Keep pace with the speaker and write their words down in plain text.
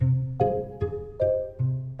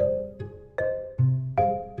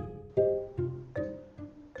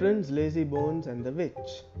Prince Lazybones and the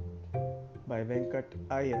Witch by Venkat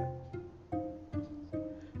Iyer.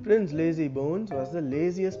 Prince Lazybones was the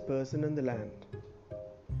laziest person in the land.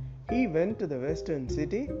 He went to the western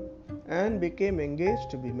city and became engaged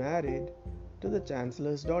to be married to the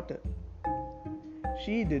chancellor's daughter.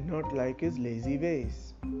 She did not like his lazy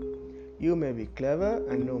ways. "You may be clever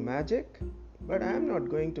and know magic, but I am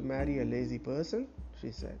not going to marry a lazy person,"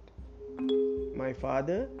 she said. "My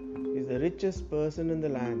father is the richest person in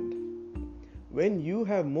the land. When you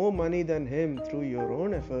have more money than him through your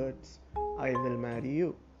own efforts, I will marry you."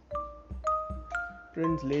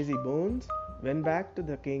 Prince Lazybones went back to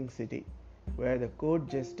the king's city, where the court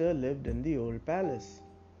jester lived in the old palace.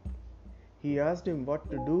 He asked him what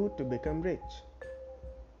to do to become rich.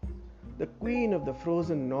 "The queen of the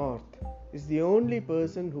frozen north is the only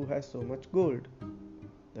person who has so much gold.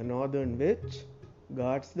 The northern witch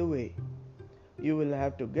guards the way. You will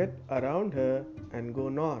have to get around her and go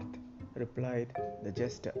north," replied the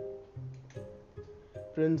jester.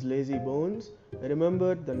 Prince Lazybones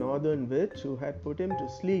remembered the northern witch who had put him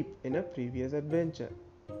to sleep in a previous adventure.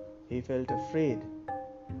 He felt afraid.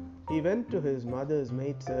 He went to his mother's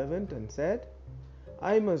maidservant and said,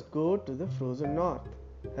 "I must go to the frozen north.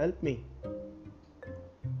 Help me."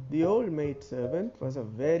 The old maidservant was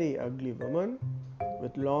a very ugly woman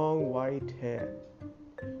with long white hair.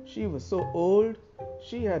 She was so old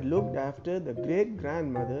she had looked after the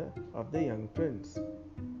great-grandmother of the young prince.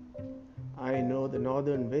 "I know the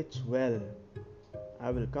northern witch well.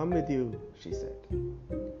 I will come with you," she said.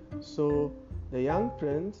 So the young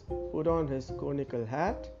prince put on his conical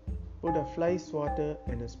hat, put a fly swatter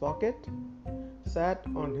in his pocket, sat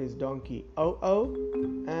on his donkey Ow Ow,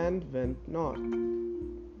 and went north.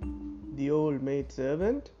 The old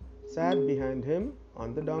maidservant sat behind him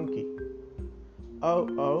on the donkey. Ow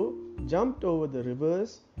Ow jumped over the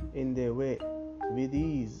rivers in their way with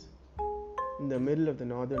ease. In the middle of the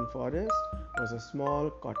northern forest was a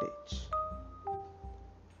small cottage.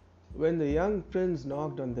 When the young prince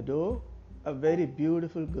knocked on the door, a very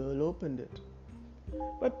beautiful girl opened it.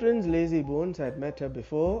 But Prince Lazybones had met her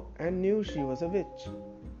before and knew she was a witch.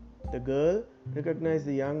 The girl recognized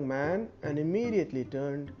the young man and immediately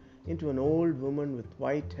turned into an old woman with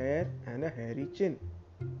white hair and a hairy chin.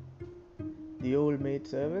 The old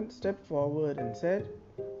maidservant stepped forward and said,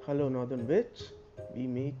 "Hello, northern witch. We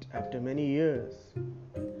meet after many years."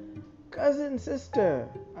 "Cousin sister,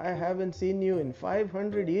 I haven't seen you in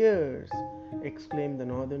 500 years," exclaimed the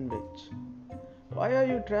northern witch. "Why are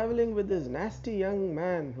you traveling with this nasty young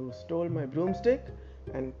man who stole my broomstick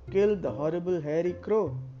and killed the horrible hairy crow?"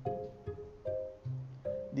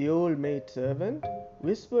 The old maidservant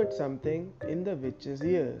whispered something in the witch's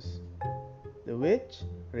ears. The witch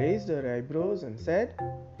raised her eyebrows and said,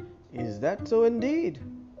 "Is that so indeed?"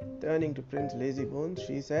 Turning to Prince Lazybones,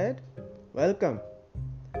 she said, "Welcome.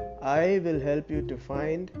 I will help you to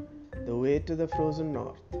find the way to the frozen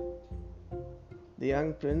north." The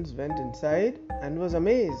young prince went inside and was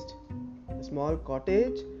amazed. The small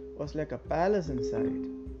cottage was like a palace inside.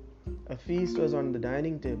 A feast was on the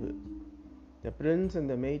dining table. The prince and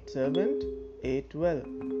the maidservant ate well.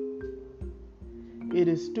 "It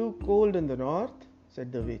is too cold in the north,"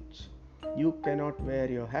 said the witch. "You cannot wear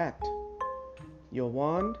your hat. Your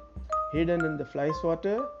wand, hidden in the fly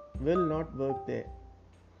swatter, will not work there.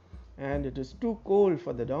 And it is too cold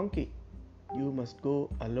for the donkey. You must go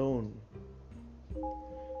alone."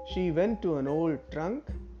 She went to an old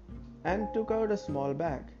trunk and took out a small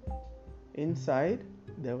bag. Inside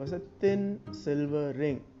there was a thin silver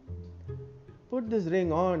ring. "Put this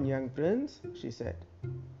ring on, young prince," she said,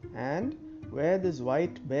 "and wear this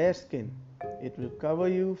white bear skin. It will cover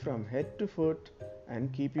you from head to foot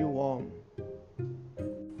and keep you warm."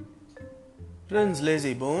 Prince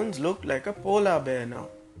Lazybones looked like a polar bear now.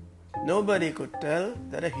 Nobody could tell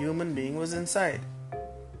that a human being was inside.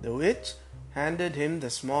 The witch handed him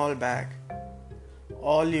the small bag.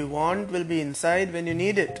 "All you want will be inside when you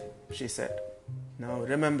need it," she said. "Now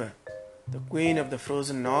remember, the queen of the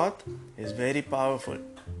frozen north is very powerful.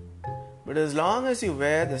 But as long as you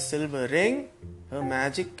wear the silver ring, her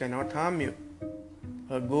magic cannot harm you.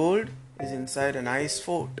 Her gold is inside an ice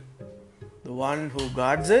fort. The one who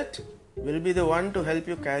guards it will be the one to help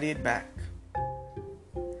you carry it back."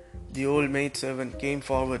 The old maidservant came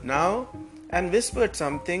forward now and whispered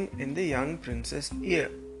something in the young prince's ear.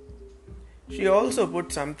 She also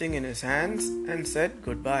put something in his hands and said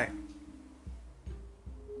goodbye.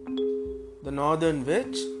 The northern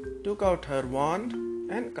witch took out her wand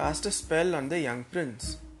and cast a spell on the young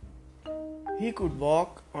prince. He could walk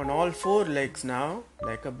on all four legs now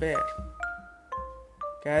like a bear.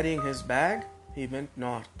 Carrying his bag, he went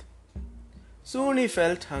north. Soon he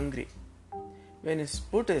felt hungry. When he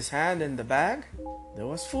put his hand in the bag, there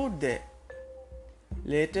was food there.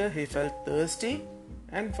 Later he felt thirsty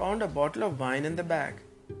and found a bottle of wine in the bag.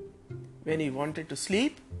 When he wanted to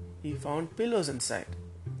sleep, he found pillows inside.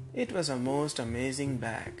 It was a most amazing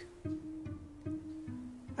bag.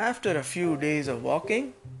 After a few days of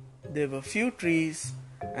walking, there were few trees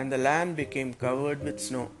and the land became covered with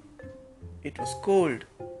snow. It was cold,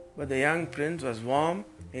 but the young prince was warm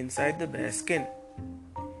inside the bear skin.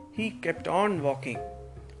 He kept on walking,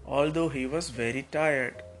 although he was very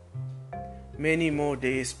tired. Many more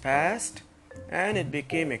days passed and it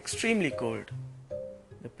became extremely cold.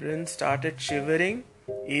 The prince started shivering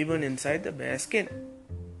even inside the bear skin.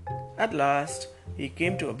 At last, he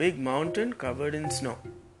came to a big mountain covered in snow.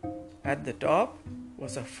 At the top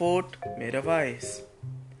was a fort made of ice.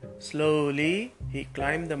 Slowly, he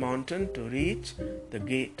climbed the mountain to reach the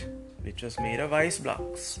gate, which was made of ice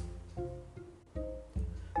blocks.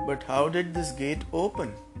 But how did this gate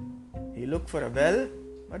open? He looked for a bell,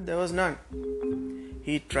 but there was none.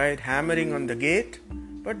 He tried hammering on the gate,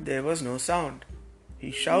 but there was no sound. He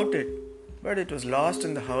shouted, but it was lost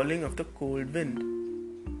in the howling of the cold wind.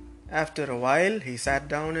 After a while, he sat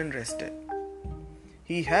down and rested.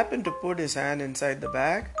 He happened to put his hand inside the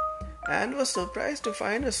bag and was surprised to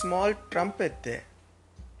find a small trumpet there.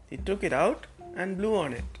 He took it out and blew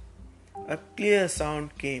on it. A clear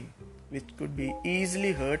sound came, which could be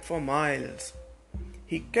easily heard for miles.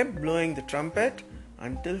 He kept blowing the trumpet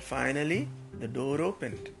until finally the door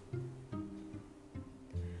opened.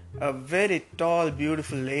 A very tall,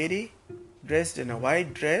 beautiful lady, dressed in a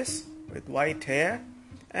white dress with white hair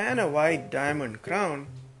and a white diamond crown,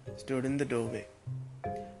 stood in the doorway.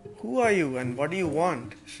 "Who are you and what do you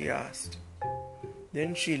want?" she asked.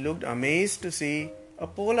 Then she looked amazed to see a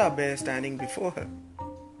polar bear standing before her.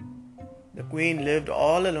 The queen lived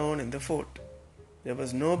all alone in the fort. There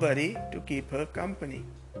was nobody to keep her company.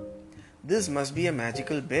 "This must be a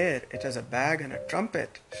magical bear. It has a bag and a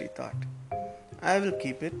trumpet," she thought. "I will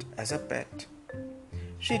keep it as a pet."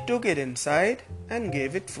 She took it inside and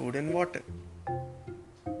gave it food and water.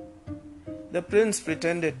 The prince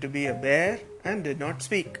pretended to be a bear and did not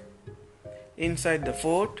speak. Inside the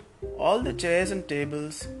fort, all the chairs and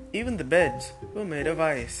tables, even the beds, were made of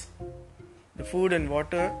ice. The food and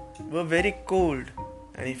water were very cold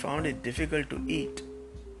and he found it difficult to eat.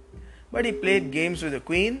 But he played games with the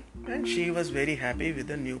queen and she was very happy with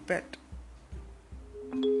the new pet.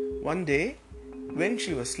 One day, when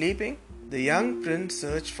she was sleeping, the young prince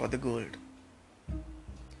searched for the gold.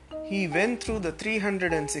 He went through the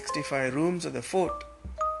 365 rooms of the fort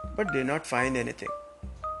but did not find anything.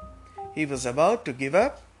 He was about to give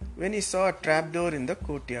up when he saw a trapdoor in the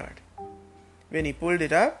courtyard. When he pulled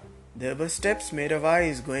it up, there were steps made of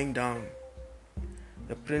ice going down.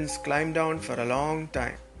 The prince climbed down for a long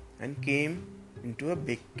time and came into a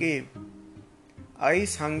big cave.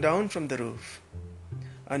 Ice hung down from the roof.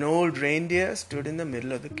 An old reindeer stood in the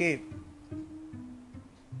middle of the cave.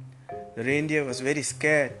 The reindeer was very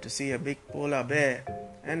scared to see a big polar bear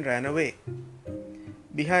and ran away.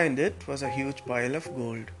 Behind it was a huge pile of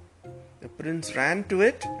gold. The prince ran to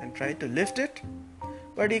it and tried to lift it,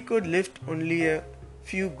 but he could lift only a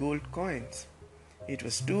few gold coins. It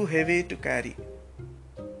was too heavy to carry.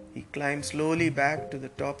 He climbed slowly back to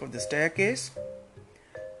the top of the staircase.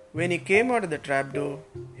 When he came out of the trapdoor,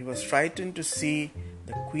 he was frightened to see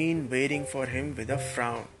the queen waiting for him with a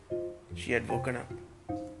frown. She had woken up.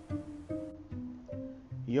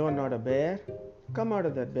 "You're not a bear. Come out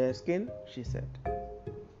of that bear skin," she said.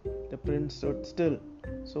 The prince stood still,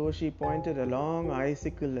 so she pointed a long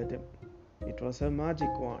icicle at him. It was her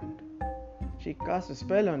magic wand. She cast a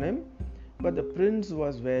spell on him, but the prince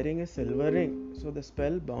was wearing a silver ring, so the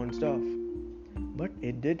spell bounced off. But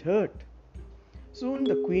it did hurt. Soon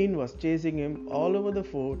the queen was chasing him all over the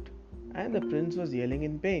fort, and the prince was yelling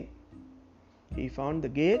in pain. He found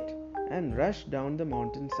the gate and rushed down the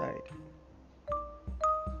mountainside.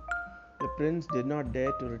 The prince did not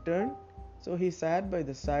dare to return, so he sat by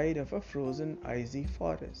the side of a frozen icy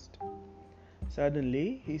forest. Suddenly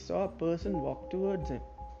he saw a person walk towards him,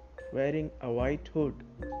 wearing a white hood.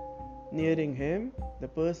 Nearing him, the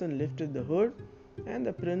person lifted the hood and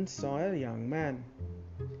the prince saw a young man.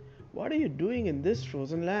 "What are you doing in this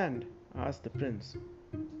frozen land?" asked the prince.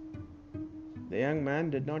 The young man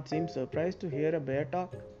did not seem surprised to hear a bear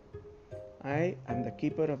talk. "I am the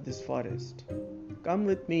keeper of this forest. Come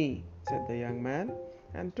with me," said the young man,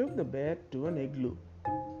 and took the bear to an igloo.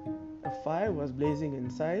 A fire was blazing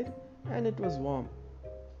inside and it was warm.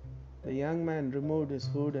 The young man removed his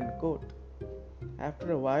hood and coat.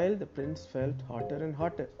 After a while, the prince felt hotter and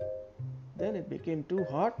hotter. Then it became too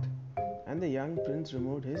hot and the young prince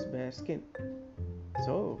removed his bear skin.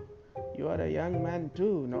 "So, you are a young man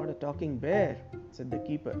too, not a talking bear," said the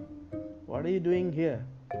keeper. "What are you doing here?"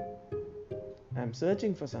 "I am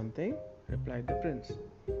searching for something," replied the prince.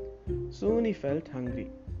 Soon he felt hungry.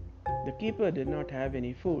 The keeper did not have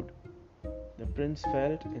any food. The prince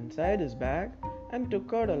felt inside his bag and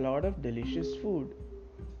took out a lot of delicious food.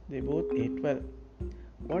 They both ate well.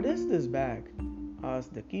 "What is this bag?"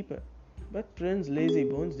 asked the keeper, but Prince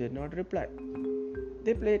Lazybones did not reply.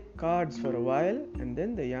 They played cards for a while, and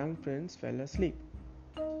then the young prince fell asleep.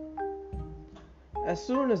 As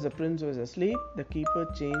soon as the prince was asleep, the keeper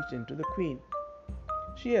changed into the queen.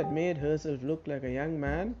 She had made herself look like a young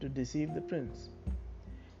man to deceive the prince.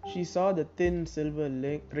 She saw the thin silver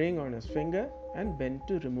ring on his finger and bent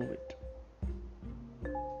to remove it.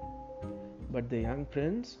 But the young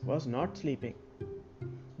prince was not sleeping.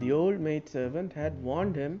 The old maidservant had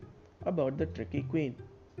warned him about the tricky queen.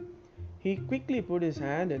 He quickly put his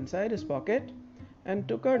hand inside his pocket and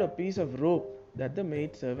took out a piece of rope that the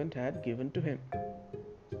maidservant had given to him.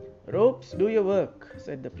 "Ropes, do your work,"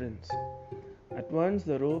 said the prince. At once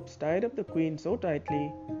the ropes tied up the queen so tightly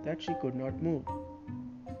that she could not move.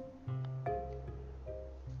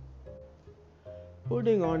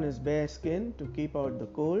 Putting on his bear skin to keep out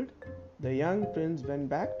the cold, the young prince went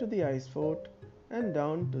back to the ice fort and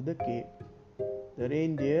down to the cave. The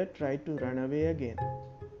reindeer tried to run away again,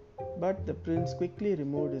 but the prince quickly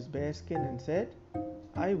removed his bear skin and said,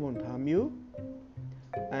 "I won't harm you.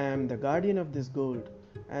 I am the guardian of this gold,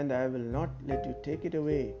 and I will not let you take it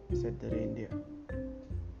away," said the reindeer.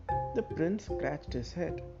 The prince scratched his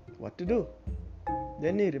head. What to do?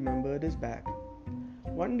 Then he remembered his bag.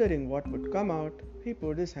 Wondering what would come out, he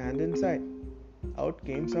put his hand inside. Out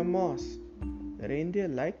came some moss. The reindeer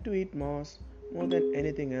liked to eat moss more than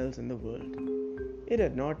anything else in the world. It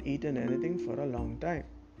had not eaten anything for a long time.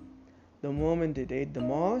 The moment it ate the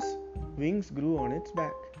moss, wings grew on its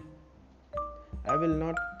back. "I will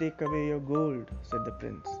not take away your gold," said the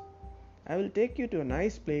prince. "I will take you to a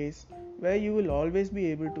nice place where you will always be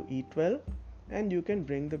able to eat well, and you can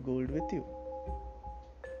bring the gold with you."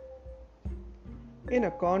 In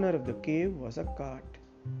a corner of the cave was a cart.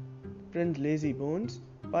 Prince Lazybones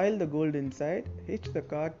piled the gold inside, hitched the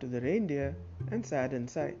cart to the reindeer, and sat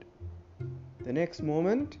inside. The next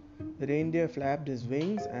moment, the reindeer flapped his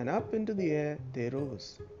wings, and up into the air they rose.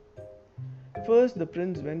 First, the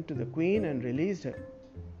prince went to the queen and released her.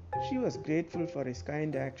 She was grateful for his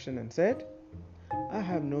kind action and said, "I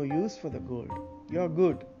have no use for the gold. You are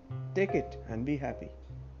good. Take it and be happy."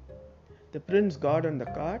 The prince got on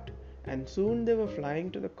the cart, and soon they were flying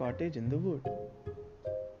to the cottage in the wood.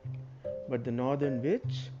 But the northern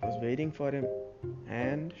witch was waiting for him,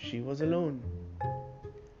 and she was alone.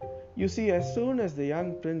 You see, as soon as the young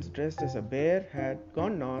prince dressed as a bear had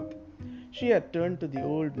gone north, she had turned to the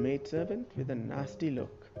old maidservant with a nasty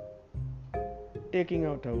look. Taking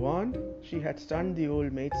out her wand, she had stunned the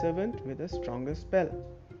old maidservant with a stronger spell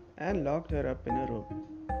and locked her up in a room.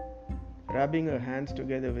 Rubbing her hands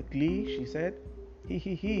together with glee, she said, "He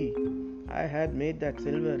he he, I had made that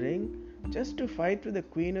silver ring just to fight with the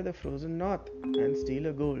queen of the frozen north and steal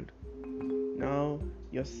her gold. Now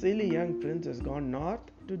your silly young prince has gone north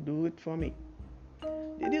to do it for me.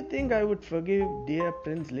 Did you think I would forgive dear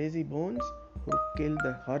Prince Lazybones, who killed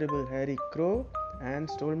the horrible hairy crow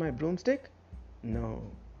and stole my broomstick? No.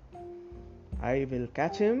 I will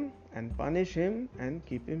catch him and punish him and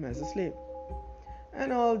keep him as a slave.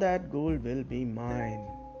 And all that gold will be mine,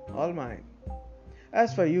 all mine.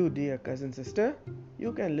 As for you, dear cousin sister,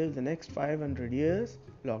 you can live the next 500 years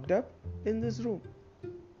locked up in this room."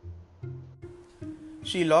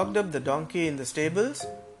 She locked up the donkey in the stables,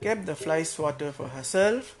 kept the fly swatter for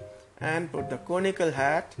herself, and put the conical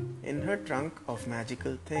hat in her trunk of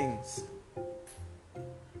magical things.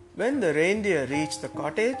 When the reindeer reached the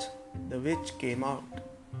cottage, the witch came out.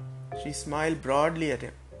 She smiled broadly at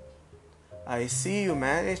him. "I see you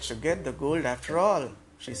managed to get the gold after all,"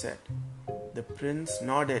 she said. The prince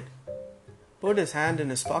nodded, put his hand in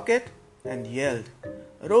his pocket, and yelled,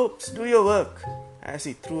 "Ropes, do your work," as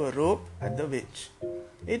he threw a rope at the witch.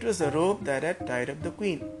 It was the rope that had tied up the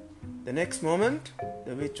queen. The next moment,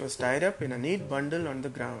 the witch was tied up in a neat bundle on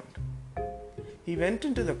the ground. He went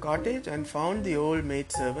into the cottage and found the old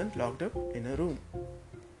maidservant locked up in a room.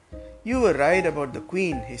 "You were right about the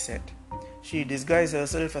queen," he said. "She disguised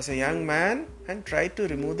herself as a young man and tried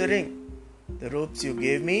to remove the ring. The ropes you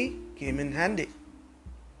gave me came in handy."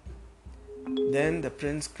 Then the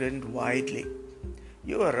prince grinned widely.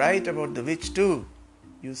 "You were right about the witch too.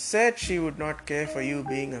 You said she would not care for you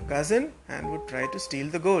being a cousin and would try to steal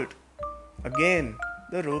the gold. Again,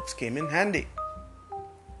 the ropes came in handy."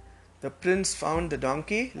 The prince found the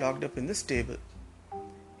donkey locked up in the stable.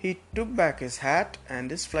 He took back his hat and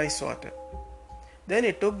his fly swatter. Then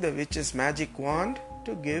he took the witch's magic wand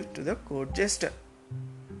to give to the court jester.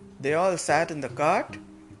 They all sat in the cart,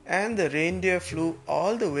 and the reindeer flew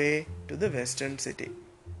all the way to the western city.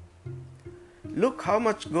 "Look how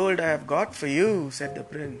much gold I have got for you," said the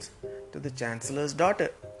prince to the chancellor's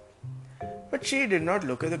daughter. But she did not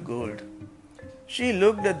look at the gold. She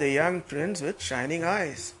looked at the young prince with shining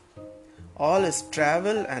eyes. All his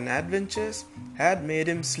travel and adventures had made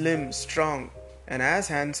him slim, strong, and as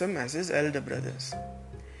handsome as his elder brothers.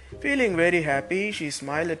 Feeling very happy, she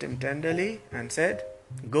smiled at him tenderly and said,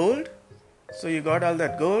 "Gold? So you got all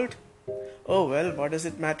that gold? Oh well, what does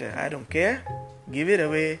it matter? I don't care. Give it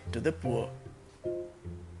away to the poor."